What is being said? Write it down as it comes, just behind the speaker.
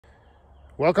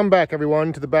Welcome back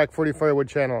everyone to the Back 40 Firewood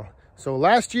channel. So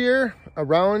last year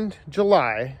around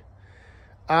July,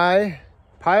 I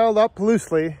piled up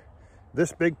loosely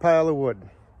this big pile of wood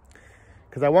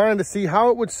because I wanted to see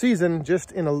how it would season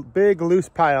just in a big loose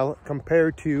pile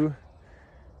compared to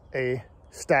a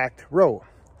stacked row.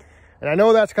 And I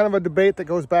know that's kind of a debate that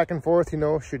goes back and forth, you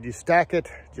know, should you stack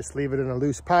it, just leave it in a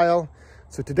loose pile?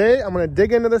 So today I'm going to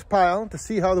dig into this pile to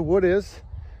see how the wood is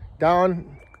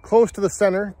down close to the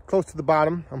center, close to the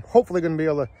bottom. I'm hopefully going to be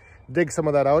able to dig some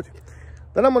of that out.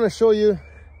 Then I'm going to show you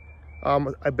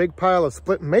a big pile of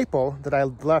split maple that I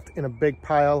left in a big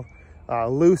pile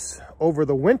loose over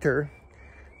the winter,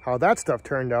 how that stuff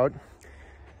turned out.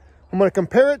 I'm going to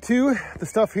compare it to the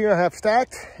stuff here I have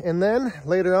stacked, and then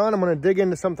later on I'm going to dig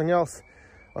into something else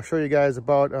I'll show you guys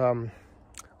about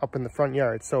up in the front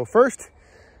yard. So first,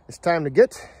 it's time to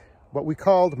get what we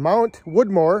called Mount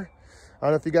Woodmore. I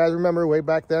don't know if you guys remember way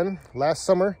back then, last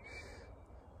summer,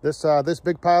 this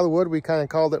big pile of wood, we kind of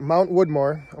called it Mount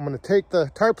Woodmore. I'm going to take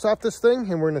the tarps off this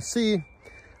thing and we're going to see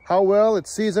how well it's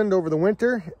seasoned over the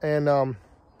winter, and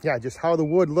yeah, just how the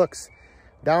wood looks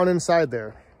down inside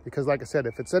there. Because like I said,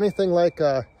 if it's anything like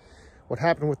what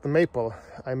happened with the maple,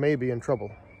 I may be in trouble.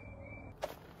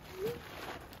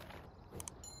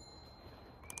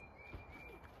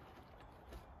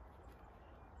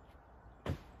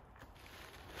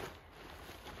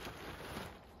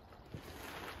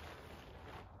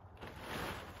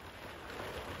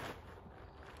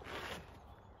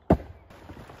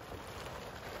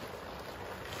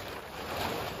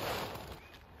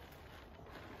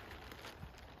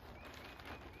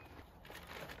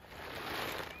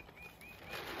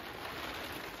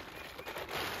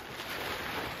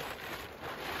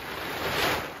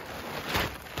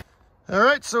 All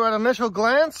right, so at initial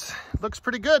glance, it looks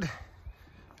pretty good.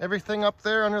 Everything up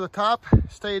there under the top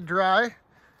stayed dry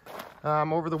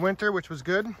over the winter, which was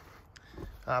good.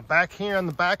 Back here on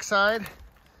the back side,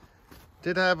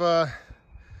 did have a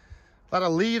lot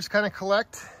of leaves kind of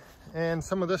collect, and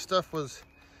some of this stuff was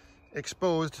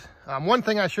exposed. One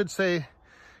thing I should say,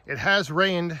 it has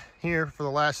rained here for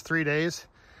the last 3 days.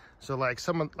 So like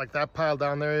like that pile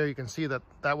down there, you can see that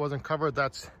that wasn't covered.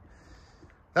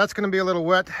 That's going to be a little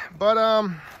wet, but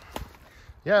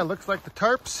yeah, it looks like the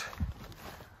tarps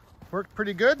worked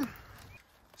pretty good.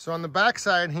 So on the back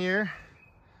side here,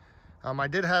 I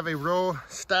did have a row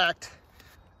stacked.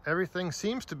 Everything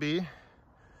seems to be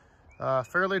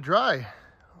fairly dry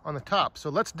on the top. So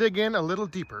let's dig in a little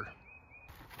deeper.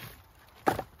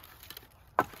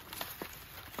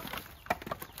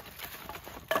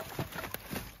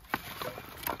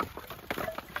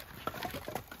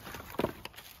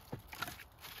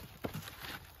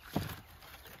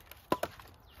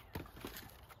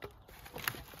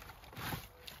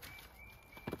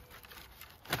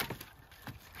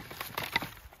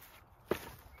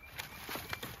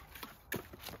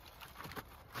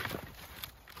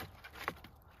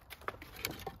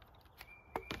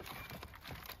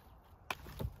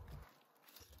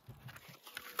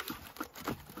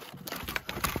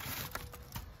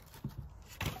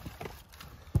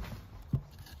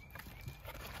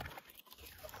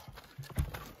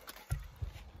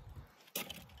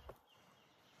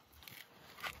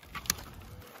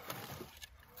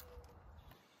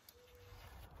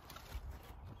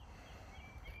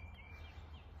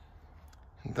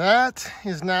 That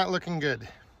is not looking good.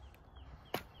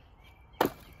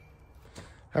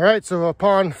 All right, so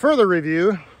upon further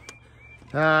review,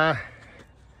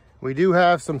 we do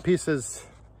have some pieces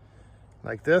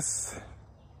like this.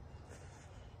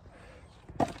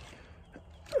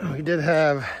 We did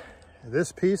have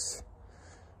this piece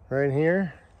right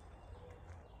here.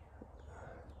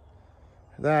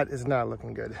 That is not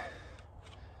looking good.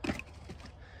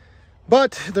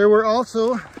 But there were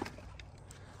also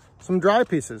some dry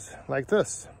pieces like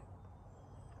this.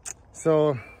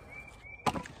 So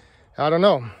I don't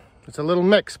know, it's a little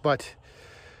mix, but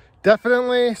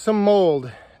definitely some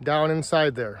mold down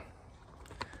inside there.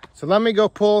 So let me go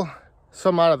pull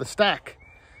some out of the stack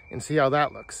and see how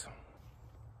that looks.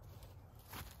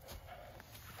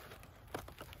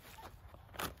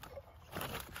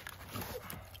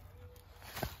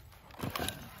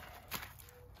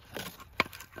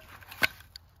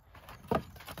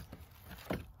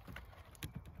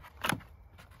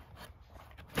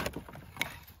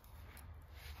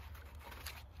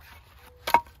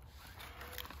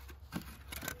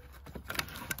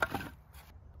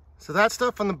 So that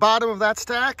stuff on the bottom of that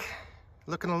stack,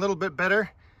 looking a little bit better.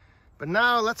 But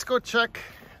now let's go check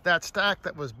that stack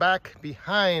that was back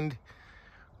behind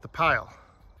the pile.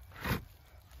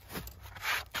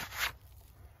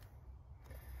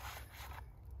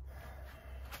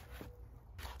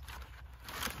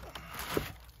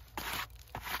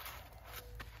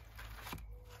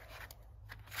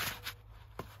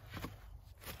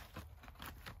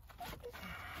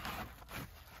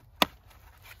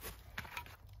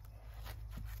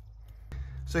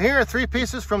 So here are 3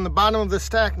 pieces from the bottom of this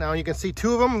stack. Now you can see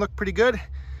 2 of them look pretty good.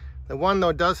 The one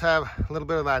though does have a little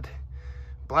bit of that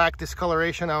black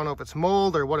discoloration. I don't know if it's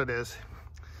mold or what it is.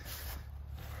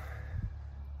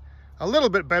 A little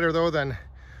bit better though than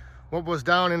what was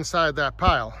down inside that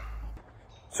pile.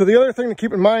 So the other thing to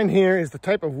keep in mind here is the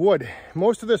type of wood.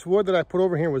 Most of this wood that I put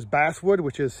over here was basswood,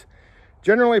 which is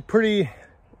generally pretty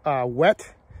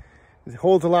wet. It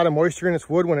holds a lot of moisture in its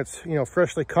wood when it's, you know,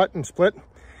 freshly cut and split.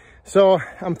 So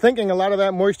I'm thinking a lot of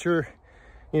that moisture,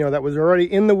 you know, that was already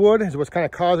in the wood is what's kind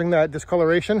of causing that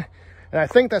discoloration. And I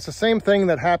think that's the same thing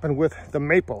that happened with the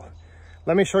maple.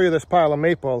 Let me show you this pile of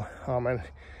maple. And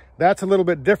that's a little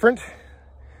bit different.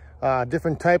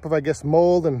 Different type of, I guess,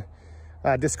 mold and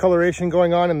discoloration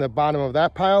going on in the bottom of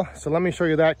that pile. So let me show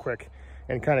you that quick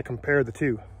and kind of compare the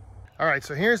two. All right,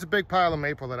 so here's the big pile of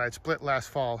maple that I'd split last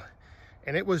fall.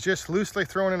 And it was just loosely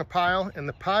thrown in a pile, and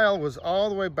the pile was all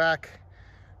the way back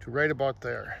to right about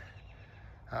there.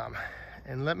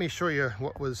 And let me show you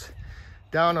what was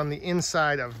down on the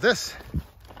inside of this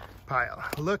pile.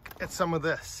 Look at some of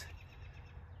this.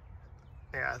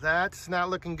 Yeah, that's not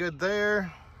looking good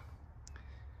there.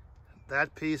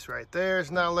 That piece right there is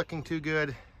not looking too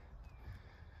good.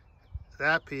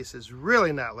 That piece is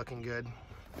really not looking good.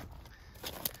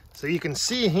 So you can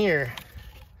see here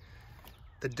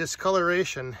the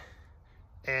discoloration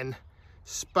and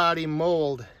spotty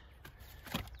mold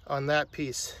on that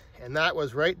piece. And that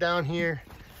was right down here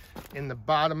in the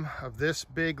bottom of this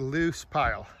big loose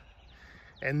pile.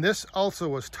 And this also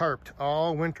was tarped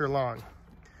all winter long.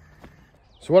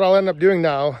 So what I'll end up doing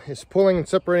now is pulling and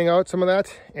separating out some of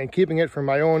that and keeping it for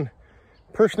my own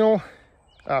personal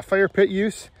fire pit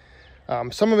use.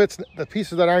 Some of it's the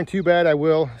pieces that aren't too bad. I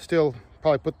will still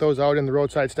probably put those out in the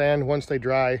roadside stand once they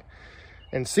dry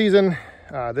in season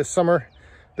this summer.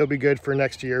 They'll be good for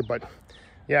next year. But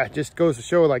yeah, it just goes to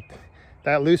show, like,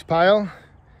 that loose pile,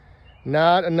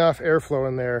 not enough airflow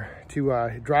in there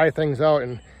to dry things out,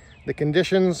 and the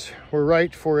conditions were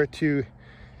right for it to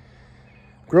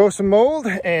grow some mold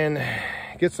and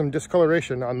get some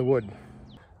discoloration on the wood.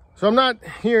 So I'm not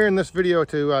here in this video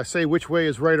to say which way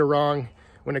is right or wrong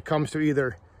when it comes to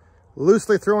either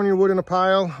loosely throwing your wood in a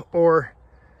pile or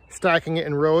stacking it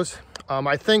in rows.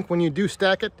 I think when you do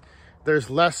stack it, there's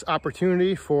less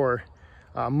opportunity for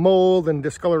mold and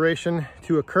discoloration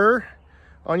to occur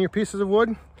on your pieces of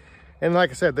wood. And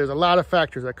like I said, there's a lot of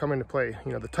factors that come into play.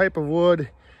 You know, the type of wood,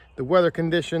 the weather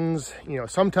conditions. You know,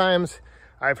 sometimes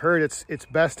I've heard it's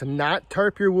best to not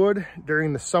tarp your wood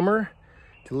during the summer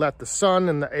to let the sun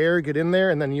and the air get in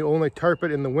there, and then you only tarp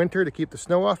it in the winter to keep the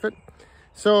snow off it.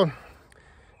 So,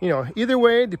 you know, either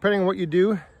way, depending on what you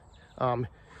do,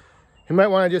 you might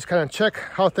want to just kind of check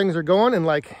how things are going. And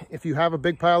like, if you have a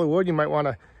big pile of wood, you might want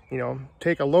to, you know,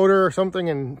 take a loader or something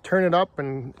and turn it up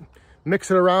and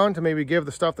mix it around to maybe give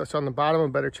the stuff that's on the bottom a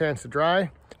better chance to dry.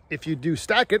 If you do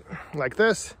stack it like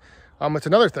this, it's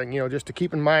another thing, you know, just to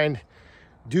keep in mind.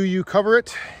 Do you cover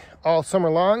it all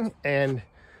summer long? And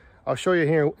I'll show you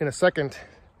here in a second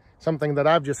something that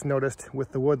I've just noticed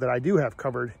with the wood that I do have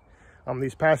covered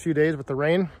these past few days with the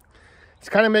rain. It's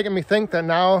kind of making me think that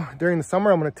now during the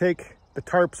summer I'm going to take the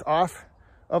tarps off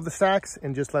of the stacks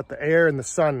and just let the air and the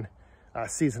sun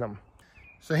season them.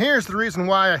 So here's the reason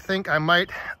why I think I might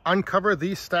uncover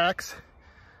these stacks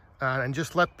and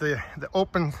just let the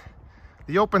open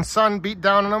sun beat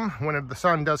down on them when the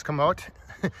sun does come out.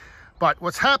 But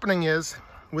what's happening is,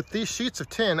 with these sheets of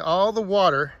tin, all the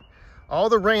water, all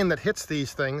the rain that hits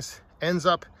these things ends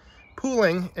up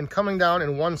pooling and coming down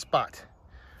in one spot,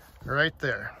 right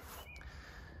there.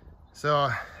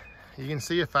 So you can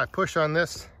see if I push on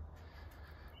this,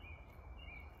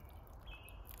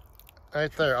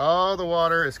 right there, all the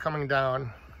water is coming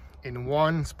down in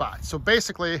one spot. So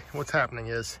basically what's happening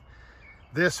is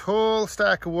this whole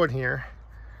stack of wood here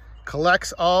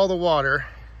collects all the water,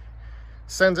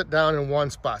 sends it down in one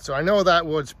spot. So I know that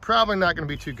wood's probably not going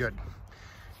to be too good.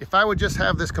 If I would just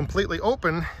have this completely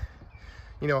open,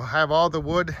 you know, have all the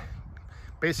wood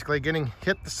basically getting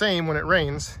hit the same when it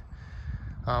rains.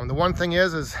 The one thing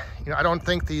is, you know, I don't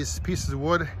think these pieces of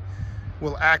wood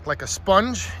will act like a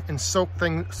sponge and soak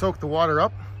the water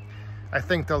up. I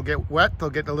think they'll get wet,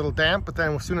 they'll get a little damp, but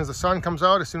then as soon as the sun comes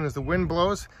out, as soon as the wind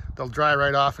blows, they'll dry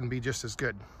right off and be just as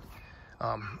good.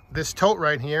 This tote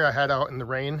right here I had out in the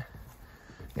rain,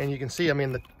 and you can see, I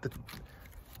mean,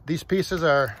 these pieces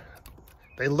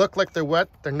they look like they're wet.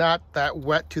 They're not that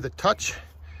wet to the touch.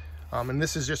 And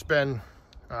this has just been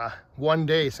 1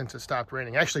 day since it stopped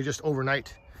raining, actually just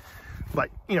overnight. But,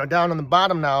 you know, down on the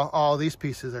bottom now, all these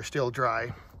pieces are still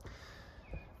dry.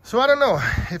 So I don't know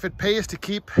if it pays to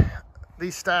keep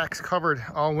these stacks covered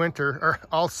all winter or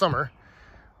all summer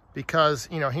because,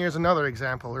 you know, here's another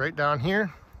example right down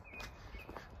here.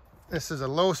 This is a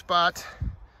low spot.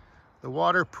 The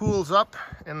water pools up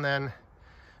and then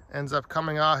ends up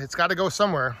coming off. It's got to go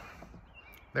somewhere.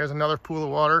 There's another pool of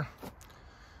water.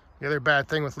 The other bad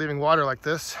thing with leaving water like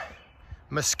this,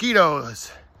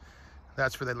 mosquitoes.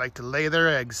 That's where they like to lay their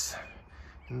eggs.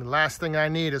 And the last thing I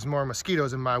need is more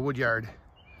mosquitoes in my wood yard.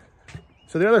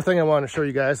 So the other thing I want to show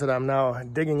you guys that I'm now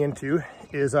digging into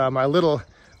is my little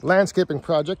landscaping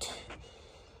project.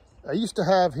 I used to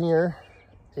have here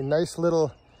a nice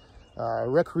little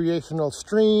recreational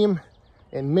stream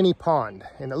and mini pond,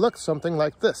 and it looks something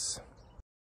like this.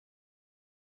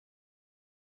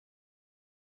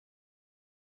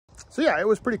 So yeah, it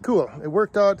was pretty cool. It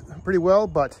worked out pretty well,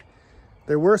 but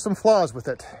there were some flaws with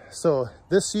it. So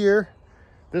this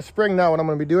spring now, what I'm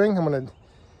going to be doing, I'm going to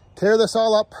tear this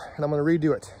all up and I'm going to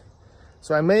redo it.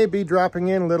 So I may be dropping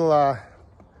in little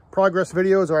progress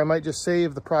videos, or I might just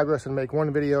save the progress and make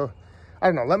one video. I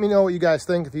don't know. Let me know what you guys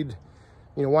think. If you'd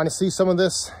want to see some of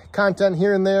this content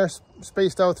here and there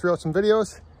spaced out throughout some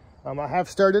videos. I have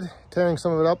started tearing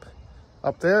some of it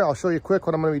up there. I'll show you quick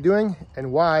what I'm going to be doing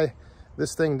and why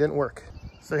this thing didn't work.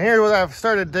 So here's what I've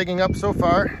started digging up so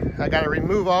far. I got to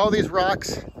remove all these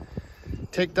rocks,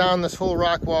 take down this whole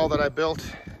rock wall that I built.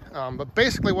 But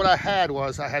basically what I had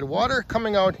was I had water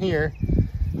coming out here,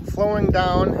 flowing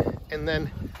down, and then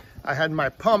I had my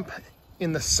pump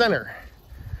in the center.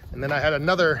 And then I had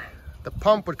the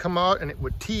pump would come out and it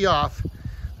would tee off.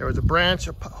 There was a branch,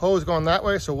 a hose going that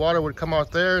way, so water would come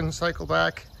out there and cycle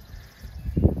back.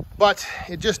 But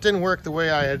it just didn't work the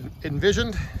way I had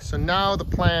envisioned. So now the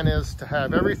plan is to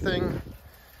have everything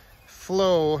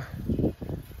flow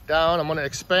down. I'm going to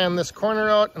expand this corner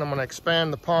out and I'm going to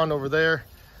expand the pond over there.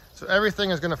 So everything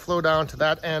is going to flow down to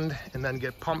that end and then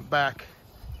get pumped back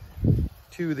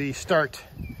to the start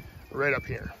right up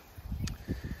here.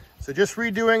 So just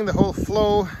redoing the whole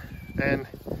flow and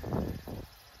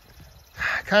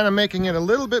kind of making it a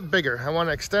little bit bigger. I want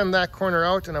to extend that corner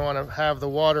out and I want to have the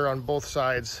water on both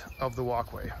sides of the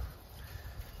walkway.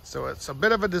 So it's a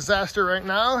bit of a disaster right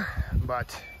now,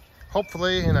 but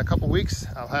hopefully in a couple weeks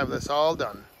I'll have this all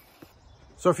done.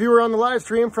 So if you were on the live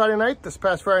stream Friday night, this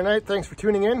past Friday night, thanks for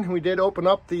tuning in. We did open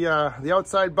up the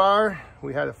outside bar.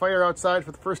 We had a fire outside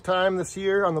for the first time this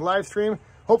year on the live stream.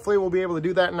 Hopefully we'll be able to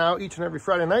do that now each and every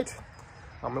Friday night.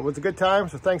 It was a good time,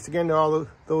 so thanks again to all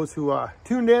those who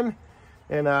tuned in.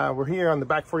 And we're here on the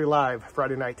Back 40 Live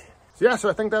Friday night. So yeah, so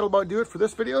I think that'll about do it for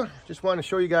this video. Just wanted to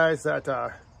show you guys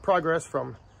that progress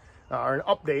from, or an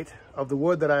update of the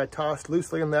wood that I had tossed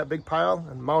loosely in that big pile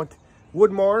and Mount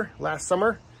Woodmore last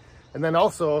summer. And then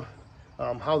also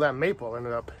how that maple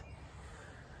ended up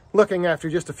looking after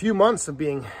just a few months of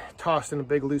being tossed in a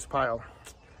big loose pile.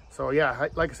 So yeah,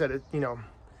 like I said,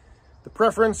 the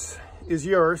preference is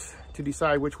yours to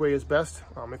decide which way is best.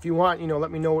 If you want,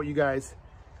 let me know what you guys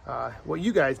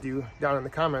do down in the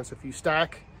comments. If you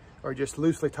stack or just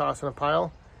loosely toss in a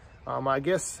pile. I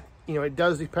guess, it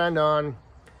does depend on,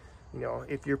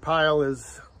 if your pile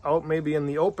is out maybe in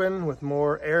the open with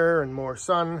more air and more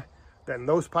sun than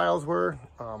those piles were.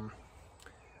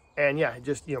 And yeah,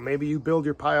 just, maybe you build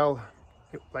your pile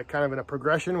like kind of in a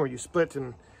progression where you split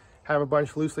and have a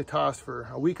bunch loosely tossed for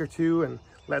a week or two and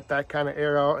let that kind of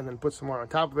air out, and then put some more on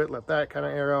top of it, let that kind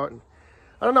of air out. And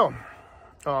I don't know.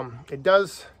 It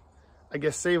does, I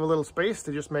guess, save a little space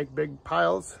to just make big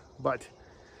piles, but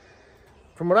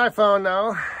from what I found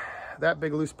now, that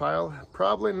big loose pile,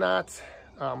 probably not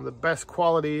the best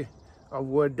quality of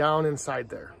wood down inside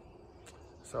there.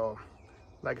 So,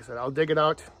 like I said, I'll dig it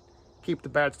out, keep the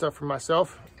bad stuff for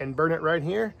myself, and burn it right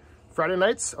here Friday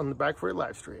nights on the Back 40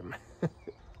 live stream.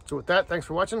 So with that, thanks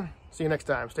for watching. See you next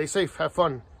time. Stay safe, have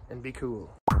fun, and be cool.